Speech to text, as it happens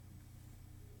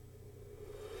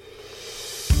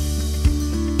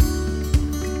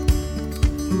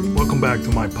back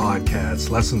to my podcast,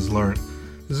 Lessons Learned.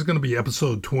 This is going to be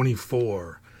episode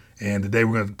 24, and today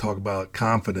we're going to talk about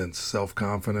confidence,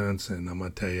 self-confidence, and I'm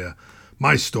going to tell you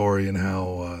my story and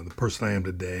how the person I am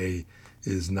today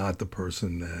is not the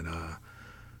person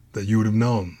that you would have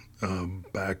known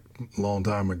back a long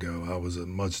time ago. I was a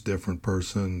much different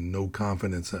person, no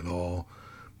confidence at all,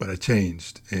 but I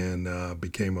changed and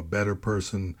became a better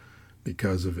person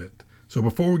because of it. So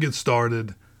before we get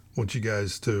started, I want you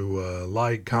guys to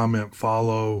like, comment,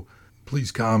 follow.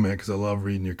 Please comment because I love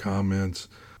reading your comments.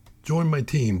 Join my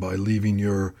team by leaving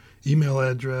your email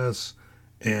address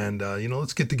and,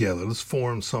 let's get together. Let's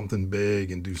form something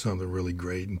big and do something really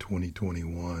great in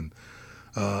 2021.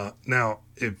 Now,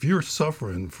 if you're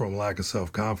suffering from lack of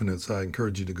self-confidence, I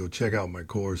encourage you to go check out my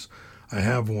course. I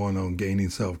have one on gaining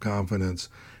self-confidence,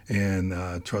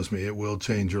 and trust me, it will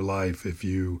change your life if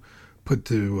you put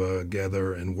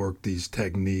together and work these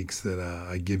techniques that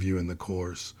I give you in the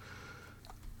course.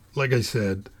 Like I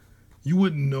said, you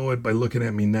wouldn't know it by looking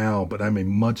at me now, but I'm a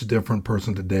much different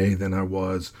person today than I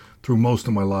was through most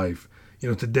of my life.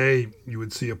 Today you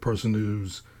would see a person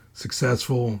who's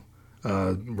successful,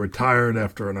 retired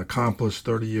after an accomplished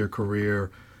 30-year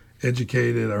career,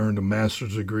 educated, earned a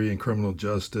master's degree in criminal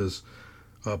justice,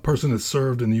 a person that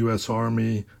served in the U.S.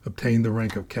 Army, obtained the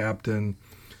rank of captain.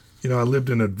 I lived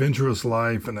an adventurous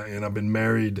life, and I've been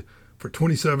married for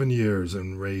 27 years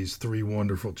and raised 3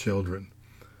 wonderful children.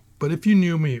 But if you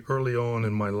knew me early on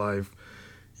in my life,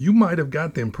 you might have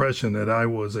got the impression that I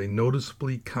was a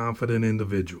noticeably confident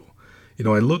individual.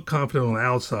 I looked confident on the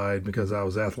outside because I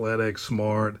was athletic,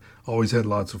 smart, always had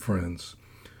lots of friends.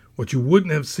 What you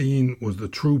wouldn't have seen was the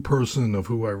true person of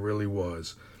who I really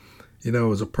was. I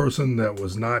was a person that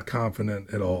was not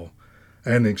confident at all.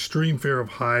 I had an extreme fear of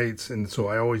heights, and so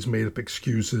I always made up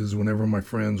excuses whenever my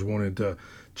friends wanted to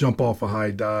jump off a high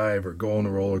dive or go on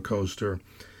a roller coaster.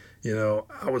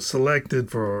 I was selected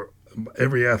for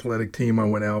every athletic team I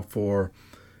went out for,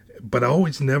 but I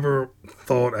always never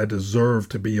thought I deserved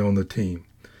to be on the team.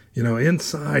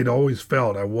 Inside I always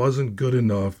felt I wasn't good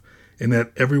enough and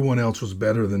that everyone else was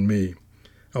better than me.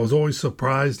 I was always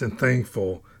surprised and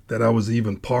thankful that I was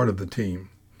even part of the team.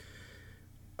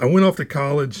 I went off to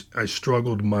college. I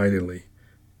struggled mightily.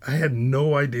 I had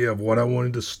no idea of what I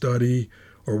wanted to study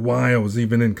or why I was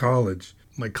even in college.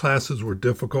 My classes were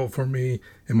difficult for me,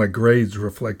 and my grades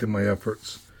reflected my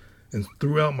efforts. And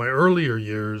throughout my earlier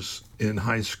years in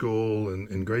high school and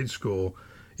in grade school,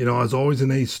 I was always an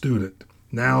A student.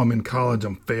 Now I'm in college,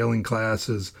 I'm failing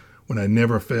classes when I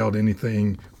never failed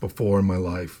anything before in my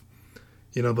life.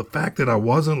 The fact that I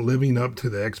wasn't living up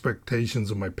to the expectations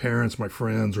of my parents, my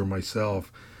friends, or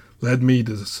myself led me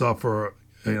to suffer,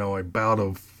 a bout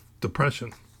of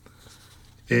depression.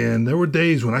 And there were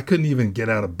days when I couldn't even get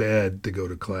out of bed to go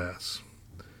to class.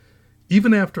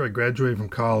 Even after I graduated from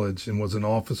college and was an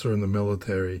officer in the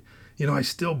military, I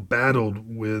still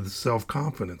battled with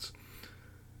self-confidence.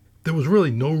 There was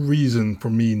really no reason for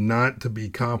me not to be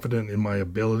confident in my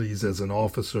abilities as an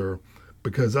officer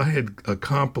because I had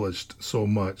accomplished so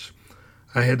much.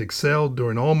 I had excelled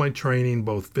during all my training,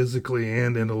 both physically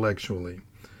and intellectually.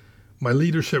 My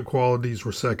leadership qualities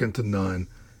were second to none.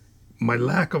 My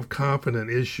lack of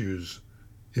confidence issues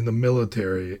in the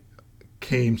military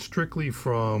came strictly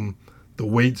from the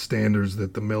weight standards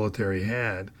that the military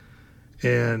had.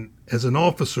 And as an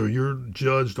officer, you're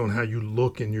judged on how you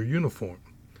look in your uniform.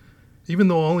 Even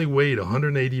though I only weighed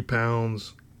 180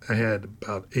 pounds, I had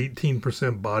about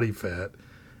 18% body fat,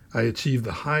 I achieved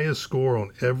the highest score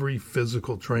on every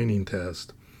physical training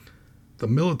test. The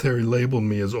military labeled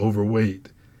me as overweight,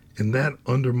 and that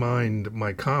undermined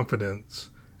my confidence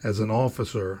as an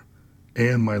officer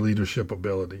and my leadership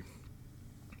ability.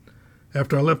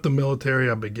 After I left the military,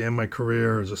 I began my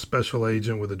career as a special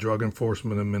agent with the Drug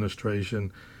Enforcement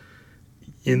Administration,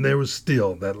 and there was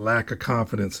still that lack of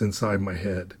confidence inside my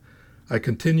head. I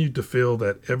continued to feel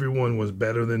that everyone was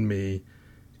better than me,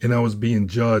 and I was being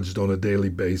judged on a daily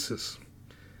basis.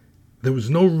 There was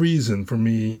no reason for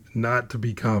me not to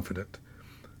be confident.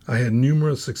 I had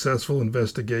numerous successful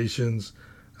investigations.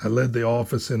 I led the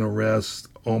office in arrests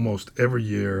almost every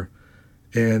year,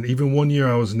 and even one year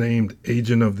I was named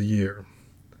Agent of the Year.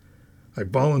 I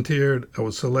volunteered. I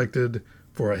was selected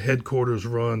for a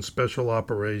headquarters-run special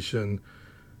operation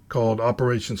called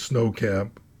Operation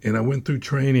Snowcap, and I went through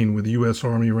training with U.S.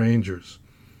 Army Rangers.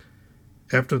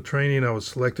 After training, I was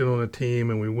selected on a team,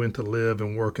 and we went to live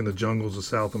and work in the jungles of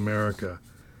South America,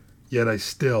 yet I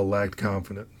still lacked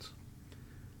confidence.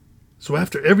 So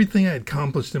after everything I had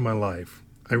accomplished in my life,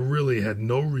 I really had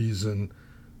no reason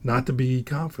not to be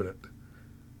confident.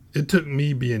 It took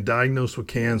me being diagnosed with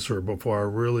cancer before I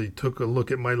really took a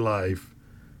look at my life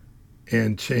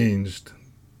and changed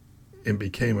and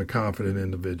became a confident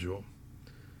individual.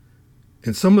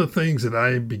 And some of the things that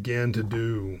I began to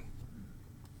do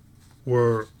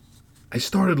were I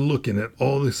started looking at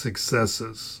all the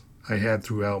successes I had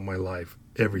throughout my life,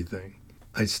 everything.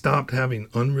 I stopped having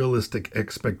unrealistic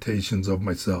expectations of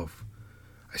myself.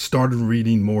 I started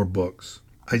reading more books.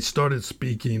 I started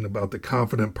speaking about the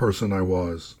confident person I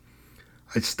was.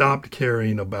 I stopped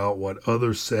caring about what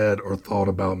others said or thought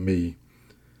about me.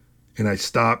 And I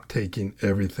stopped taking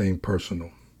everything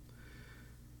personal.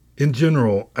 In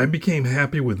general, I became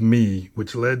happy with me,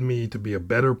 which led me to be a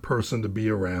better person to be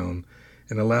around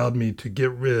and allowed me to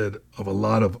get rid of a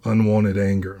lot of unwanted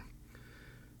anger.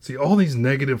 See, all these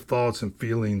negative thoughts and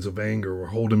feelings of anger were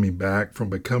holding me back from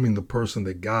becoming the person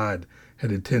that God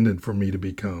had intended for me to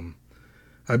become.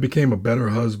 I became a better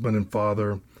husband and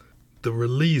father. The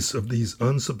release of these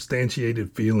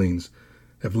unsubstantiated feelings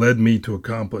have led me to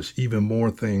accomplish even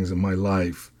more things in my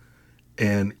life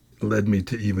and led me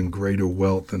to even greater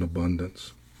wealth and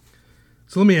abundance.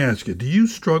 So let me ask you, do you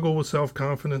struggle with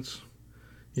self-confidence?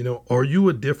 Are you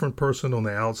a different person on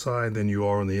the outside than you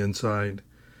are on the inside?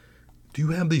 Do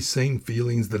you have these same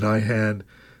feelings that I had,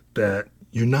 that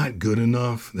you're not good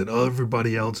enough, that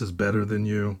everybody else is better than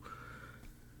you?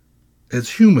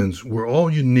 As humans, we're all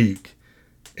unique,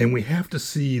 and we have to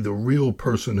see the real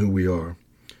person who we are.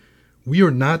 We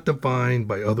are not defined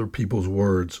by other people's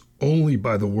words, only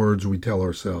by the words we tell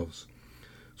ourselves.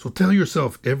 So tell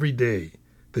yourself every day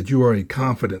that you are a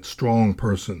confident, strong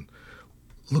person.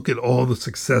 Look at all the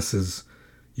successes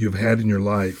you've had in your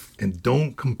life and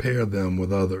don't compare them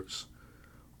with others.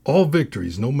 All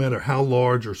victories, no matter how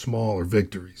large or small, are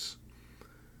victories.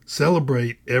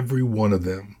 Celebrate every one of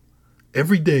them.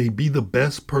 Every day, be the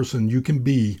best person you can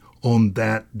be on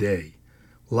that day.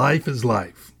 Life is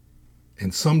life,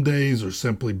 and some days are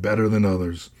simply better than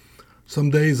others. Some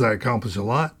days I accomplish a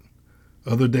lot,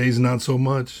 other days not so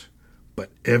much, but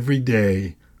every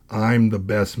day I'm the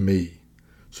best me.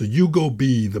 So you go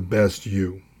be the best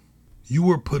you. You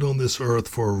were put on this earth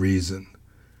for a reason.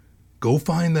 Go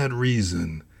find that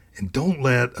reason, and don't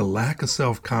let a lack of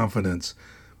self-confidence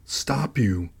stop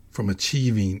you from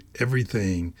achieving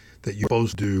everything that you're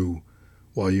supposed to do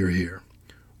while you're here.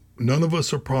 None of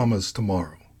us are promised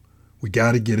tomorrow. We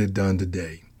got to get it done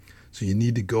today. So you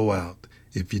need to go out.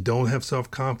 If you don't have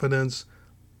self-confidence,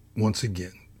 once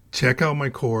again, check out my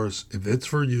course. If it's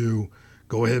for you,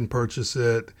 go ahead and purchase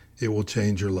it. It will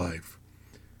change your life.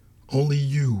 Only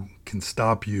you can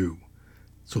stop you.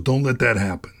 So don't let that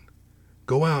happen.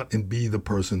 Go out and be the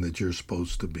person that you're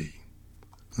supposed to be.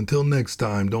 Until next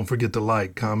time, don't forget to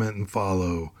like, comment, and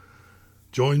follow.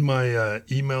 Join my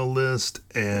email list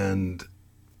and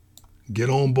get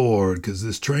on board, because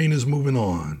this train is moving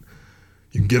on.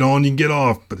 You can get on, you can get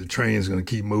off, but the train is going to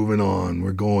keep moving on.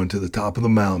 We're going to the top of the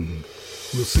mountain.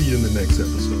 We'll see you in the next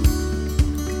episode.